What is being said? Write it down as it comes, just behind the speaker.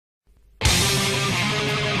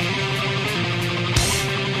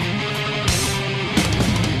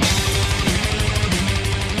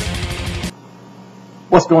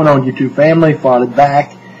What's going on, YouTube family? Farley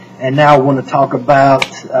back, and now I want to talk about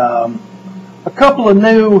a couple of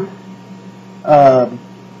new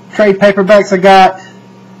trade paperbacks I got,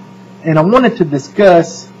 and I wanted to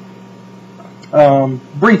discuss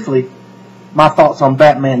briefly my thoughts on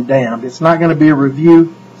Batman Damned. It's not going to be a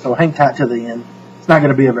review, so hang tight to the end. It's not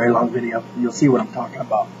going to be a very long video. You'll see what I'm talking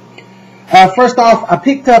about. First off, I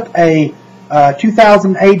picked up a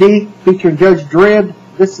 2000 AD featuring Judge Dredd.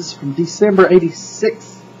 This is from December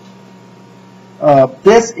 '86.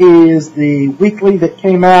 This is the weekly that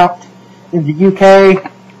came out in the UK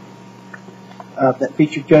that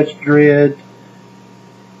featured Judge Dredd.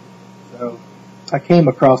 So I came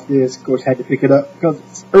across this, of course, had to pick it up because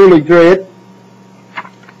it's early Dredd.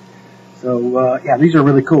 So yeah, these are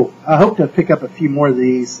really cool. I hope to pick up a few more of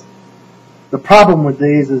these. The problem with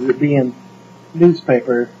these is it being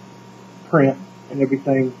newspaper print and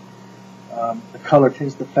everything. The color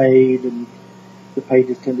tends to fade and the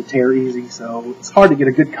pages tend to tear easy, so it's hard to get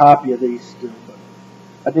a good copy of these still. But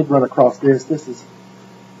I did run across this. This is,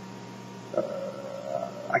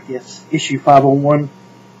 I guess, issue 501,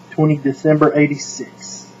 20 December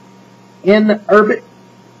 '86. In orbit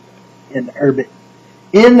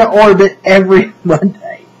every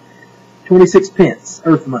Monday. 26 pence,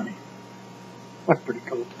 Earth money. That's pretty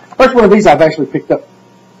cool. First one of these I've actually picked up.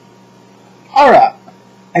 Alright.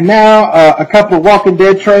 And now, a couple of Walking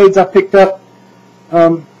Dead trades I picked up.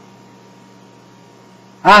 I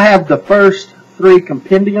have the first 3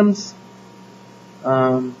 compendiums.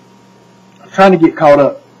 I'm trying to get caught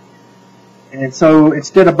up. And so,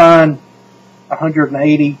 instead of buying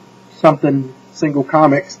 180 something single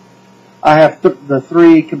comics, I have the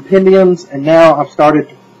 3 compendiums, and now I've started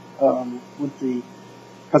with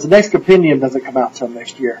because the next compendium doesn't come out until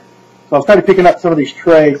next year. So I've started picking up some of these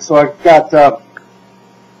trades. So I've got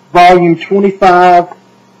volume 25,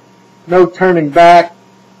 No Turning Back,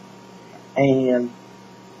 and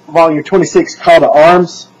volume 26, Call to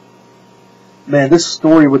Arms. Man, this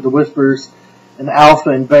story with the Whispers and Alpha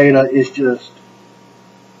and Beta is just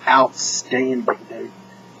outstanding, dude.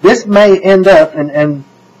 This may end up, and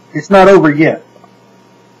it's not over yet,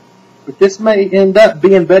 but this may end up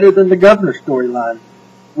being better than the Governor storyline,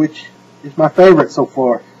 which is my favorite so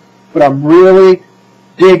far. But I'm really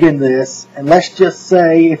digging this, and let's just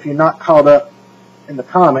say, if you're not caught up in the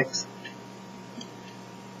comics,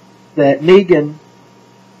 that Negan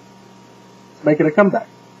is making a comeback.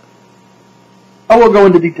 I won't go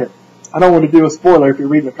into detail. I don't want to do a spoiler if you're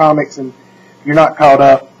reading the comics and you're not caught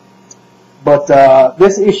up. But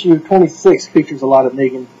this issue 26 features a lot of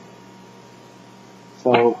Negan.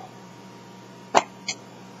 So,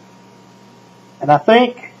 and I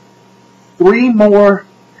think 3 more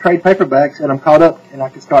trade paperbacks and I'm caught up and I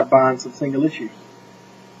can start buying some single issues.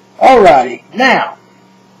 Alrighty, now,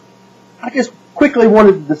 I just quickly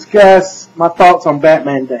wanted to discuss my thoughts on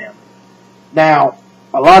Batman Damned. Now,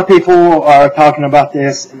 a lot of people are talking about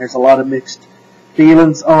this and there's a lot of mixed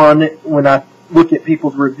feelings on it when I look at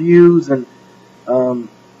people's reviews, and I'm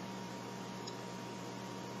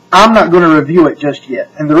not going to review it just yet.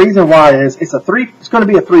 And the reason why is it's going to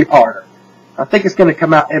be a 3-parter. I think it's going to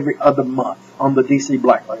come out every other month on the DC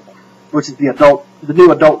Black Label, which is the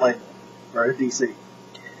new adult label for DC.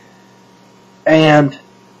 And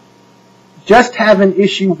just having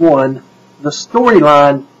issue 1, the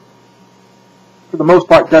storyline, for the most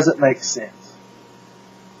part, doesn't make sense.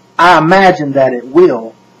 I imagine that it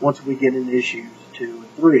will once we get into issues 2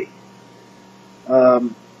 and 3.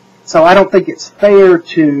 So I don't think it's fair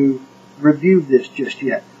to review this just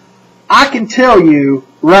yet. I can tell you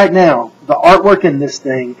right now, the artwork in this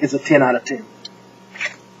thing is a 10 out of 10.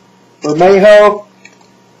 Vermejo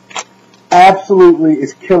absolutely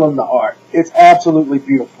is killing the art. It's absolutely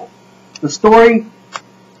beautiful. The story,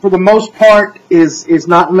 for the most part, is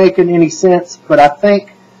not making any sense, but I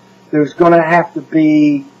think there's going to have to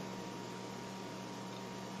be,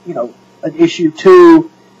 you know, an issue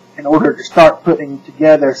 2 in order to start putting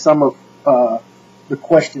together some of the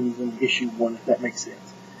questions in issue 1, if that makes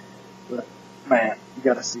sense. But, man, you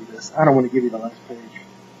gotta see this. I don't want to give you the last page.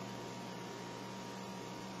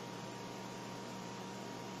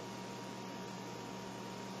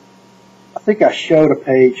 I think I showed a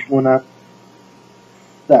page when that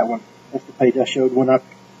one. That's the page I showed when I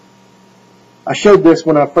showed this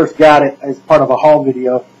when I first got it as part of a haul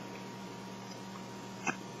video.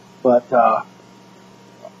 But,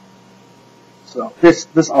 so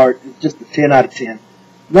this art is just a 10 out of 10.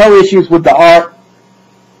 No issues with the art.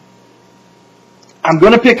 I'm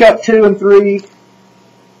going to pick up 2 and 3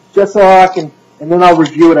 just so I can, and then I'll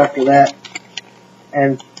review it after that.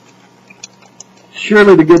 And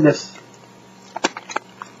surely to goodness,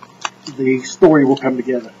 the story will come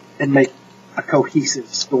together and make a cohesive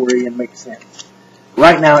story and make sense.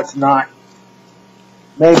 Right now, it's not.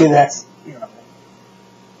 Maybe that's,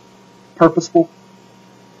 purposeful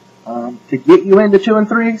to get you into 2 and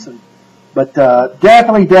 3. So, but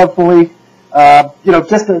definitely, just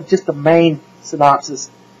the main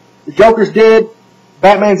synopsis. The Joker's dead.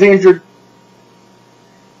 Batman's injured.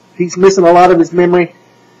 He's missing a lot of his memory.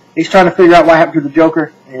 He's trying to figure out what happened to the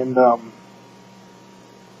Joker, and I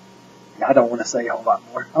don't want to say a whole lot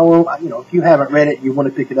more. If you haven't read it, you want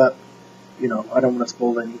to pick it up. I don't want to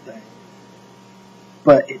spoil anything.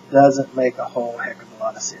 But it doesn't make a whole heck of a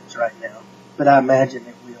lot of sense right now. But I imagine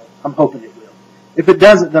it will. I'm hoping it will. If it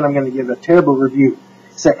doesn't, then I'm going to give it a terrible review,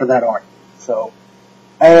 except for that art. So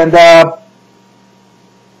I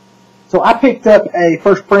picked up a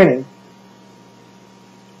first printing,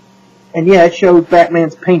 and yeah, it showed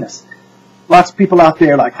Batman's penis. Lots of people out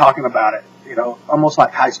there talking about it, almost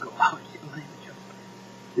like high school. Oh, I can't believe it.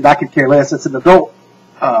 Dude, I could care less. It's an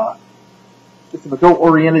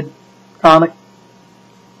adult-oriented comic.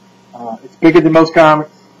 It's bigger than most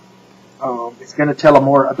comics. It's going to tell a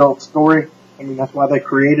more adult story. I mean, that's why they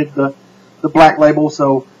created the black label.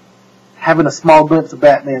 So having a small glimpse of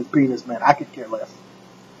Batman's penis, man, I could care less.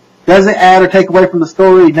 Does it add or take away from the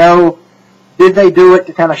story? No. Did they do it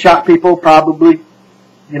to kind of shock people? Probably.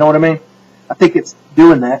 You know what I mean? I think it's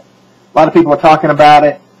doing that. A lot of people are talking about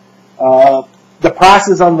it. The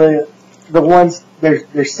prices on the ones,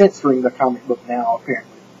 they're censoring the comic book now,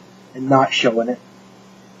 apparently, and not showing it.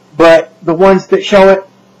 But the ones that show it,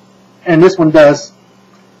 and this one does,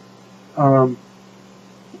 the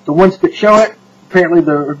ones that show it, apparently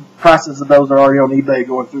the prices of those are already on eBay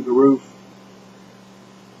going through the roof.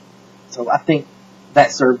 So I think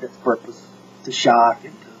that served its purpose, to shock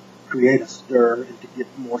and to create a stir and to get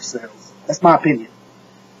more sales. That's my opinion.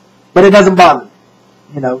 But it doesn't bother me.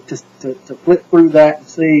 Just to flip through that and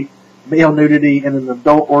see male nudity in an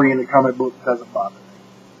adult-oriented comic book doesn't bother me.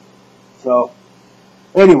 So,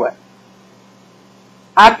 anyway,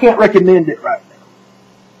 I can't recommend it right now.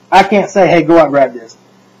 I can't say, hey, go out and grab this.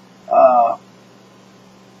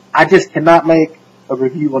 I just cannot make a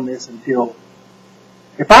review on this until,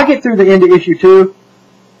 if I get through the end of issue 2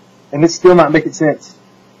 and it's still not making sense,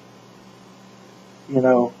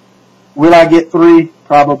 will I get 3?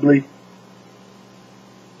 Probably.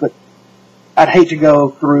 But I'd hate to go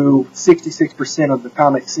through 66% of the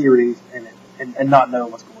comic series and not know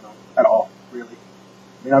what's going on at all, really.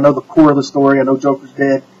 I mean, I know the core of the story. I know Joker's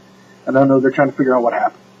dead. And I know they're trying to figure out what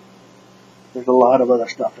happened. There's a lot of other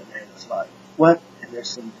stuff in there that's like, what? And there's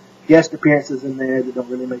some guest appearances in there that don't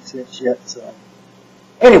really make sense yet. So,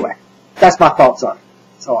 anyway, that's my thoughts on it.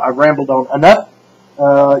 So I rambled on enough.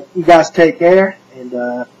 You guys take care, and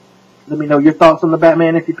let me know your thoughts on the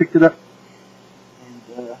Batman if you picked it up.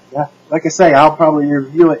 And yeah, like I say, I'll probably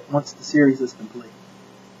review it once the series is complete.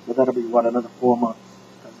 So that'll be another 4 months,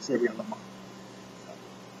 because it's every other month. So,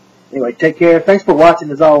 anyway, take care. Thanks for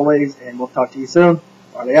watching as always, and we'll talk to you soon.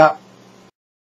 Party out.